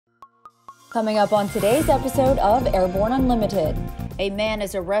Coming up on today's episode of Airborne Unlimited, a man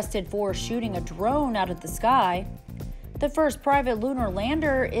is arrested for shooting a drone out of the sky, the first private lunar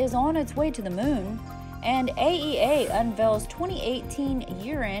lander is on its way to the moon, and AEA unveils 2018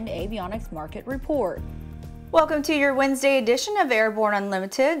 year-end Avionics Market Report. Welcome to your Wednesday edition of Airborne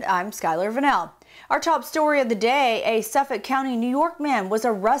Unlimited. I'm Skylar Vanell. Our top story of the day, a Suffolk County, New York man was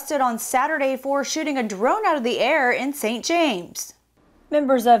arrested on Saturday for shooting a drone out of the air in St. James.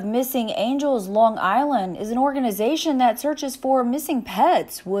 Members of Missing Angels Long Island is an organization that searches for missing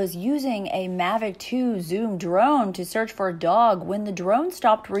pets, was using a Mavic 2 Zoom drone to search for a dog when the drone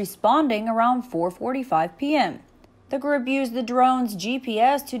stopped responding around 4:45 p.m. The group used the drone's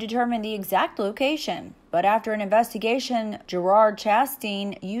GPS to determine the exact location, but after an investigation, Gerard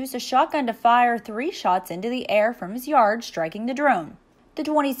Chasteen used a shotgun to fire 3 shots into the air from his yard, striking the drone. The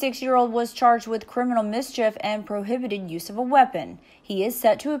 26-year-old was charged with criminal mischief and prohibited use of a weapon. He is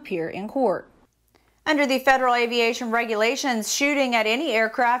set to appear in court. Under the federal aviation regulations, shooting at any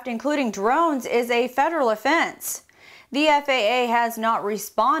aircraft, including drones, is a federal offense. The FAA has not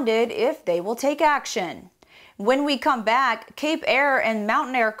responded if they will take action. When we come back, Cape Air and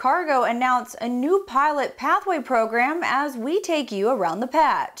Mountain Air Cargo announce a new pilot pathway program as we take you around the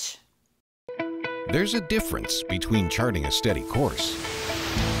patch. There's a difference between charting a steady course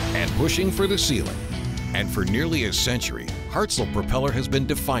and pushing for the ceiling. And for nearly a century, Hartzell Propeller has been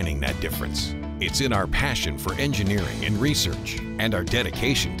defining that difference. It's in our passion for engineering and research and our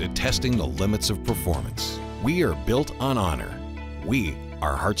dedication to testing the limits of performance. We are built on honor. We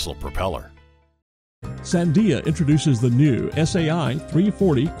are Hartzell Propeller. Sandia introduces the new SAI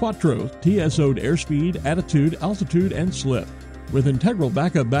 340 Quattro TSO'd airspeed, attitude, altitude, and slip. With integral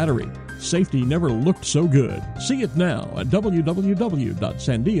backup battery, safety never looked so good. See it now at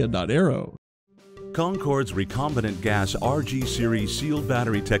www.sandia.aero. Concorde's recombinant gas RG series sealed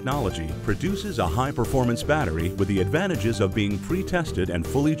battery technology produces a high-performance battery with the advantages of being pre-tested and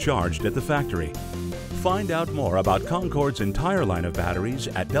fully charged at the factory. Find out more about Concorde's entire line of batteries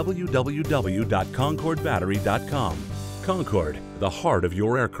at www.concordebattery.com. Concorde, the heart of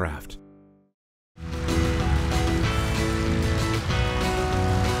your aircraft.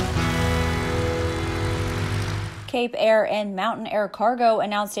 Cape Air and Mountain Air Cargo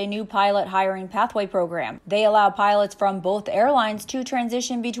announced a new pilot hiring pathway program. They allow pilots from both airlines to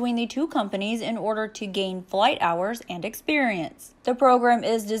transition between the two companies in order to gain flight hours and experience. The program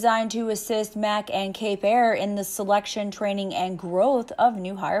is designed to assist MAC and Cape Air in the selection, training, and growth of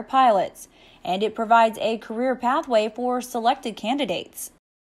new hire pilots, and it provides a career pathway for selected candidates.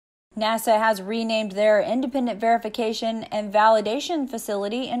 NASA has renamed their Independent Verification and Validation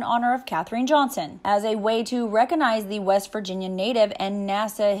Facility in honor of Katherine Johnson as a way to recognize the West Virginia native and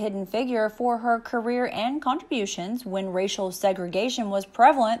NASA hidden figure for her career and contributions when racial segregation was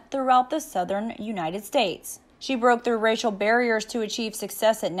prevalent throughout the southern United States. She broke through racial barriers to achieve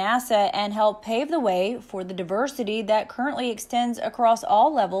success at NASA and helped pave the way for the diversity that currently extends across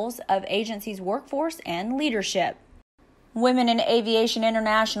all levels of agency's workforce and leadership. Women in Aviation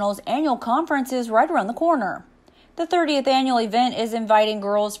International's annual conference is right around the corner. The 30th annual event is inviting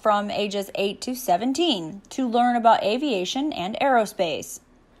girls from ages 8 to 17 to learn about aviation and aerospace.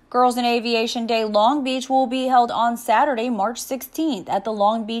 Girls in Aviation Day Long Beach will be held on Saturday, March 16th at the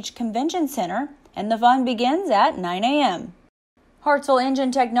Long Beach Convention Center, and the fun begins at 9 a.m. Hartzell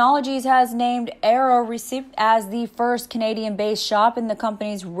Engine Technologies has named Aero-News as the first Canadian-based shop in the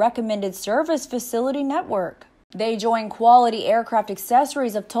company's recommended service facility network. They join Quality Aircraft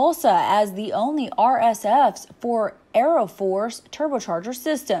Accessories of Tulsa as the only RSFs for Aeroforce turbocharger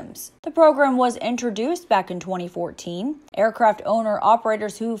systems. The program was introduced back in 2014. Aircraft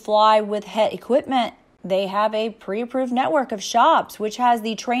owner-operators who fly with HET equipment, they have a pre-approved network of shops which has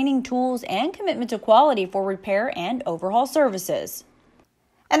the training, tools, and commitment to quality for repair and overhaul services.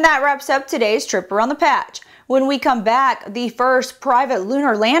 And that wraps up today's trip around the patch. When we come back, the first private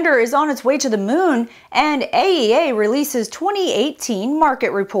lunar lander is on its way to the moon, and AEA releases 2018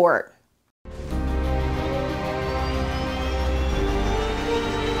 market report.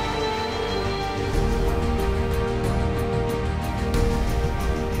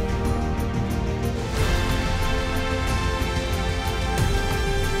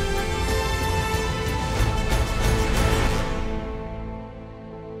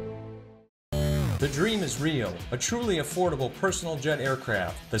 The dream is real, a truly affordable personal jet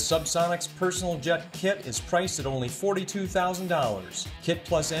aircraft. The Subsonics Personal Jet Kit is priced at only $42,000. Kit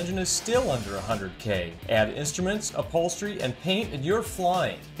plus engine is still under $100K. Add instruments, upholstery, and paint and you're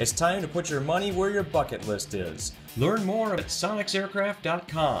flying. It's time to put your money where your bucket list is. Learn more at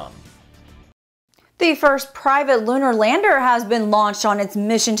sonicsaircraft.com. The first private lunar lander has been launched on its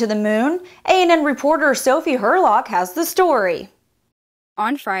mission to the moon. ANN reporter Sophie Herlock has the story.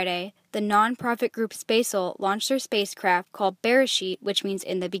 On Friday, the non-profit group SpaceIL launched their spacecraft called Beresheet, which means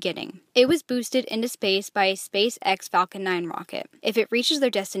in the beginning. It was boosted into space by a SpaceX Falcon 9 rocket. If it reaches their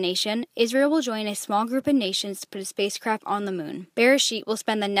destination, Israel will join a small group of nations to put a spacecraft on the moon. Beresheet will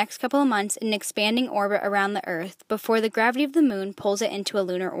spend the next couple of months in an expanding orbit around the Earth before the gravity of the moon pulls it into a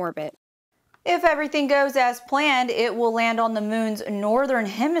lunar orbit. If everything goes as planned, it will land on the moon's northern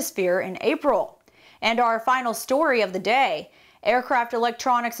hemisphere in April. And our final story of the day. Aircraft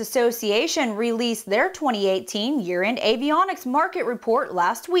Electronics Association released their 2018 year-end Avionics Market Report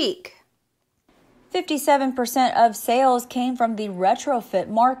last week. 57% of sales came from the retrofit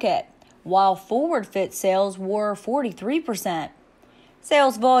market, while forward-fit sales were 43%.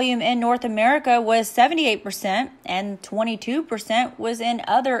 Sales volume in North America was 78% and 22% was in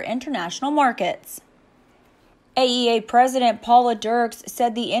other international markets. AEA President Paula Dirks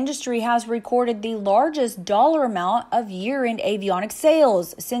said the industry has recorded the largest dollar amount of year-end avionics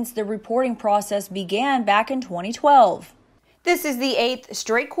sales since the reporting process began back in 2012. This is the 8th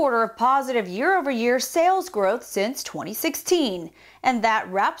straight quarter of positive year-over-year sales growth since 2016. And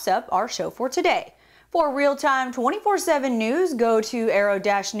that wraps up our show for today. For real-time 24/7 news, go to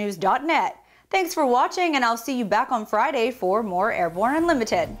aero-news.net. Thanks for watching, and I'll see you back on Friday for more Airborne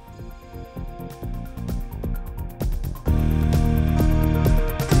Unlimited.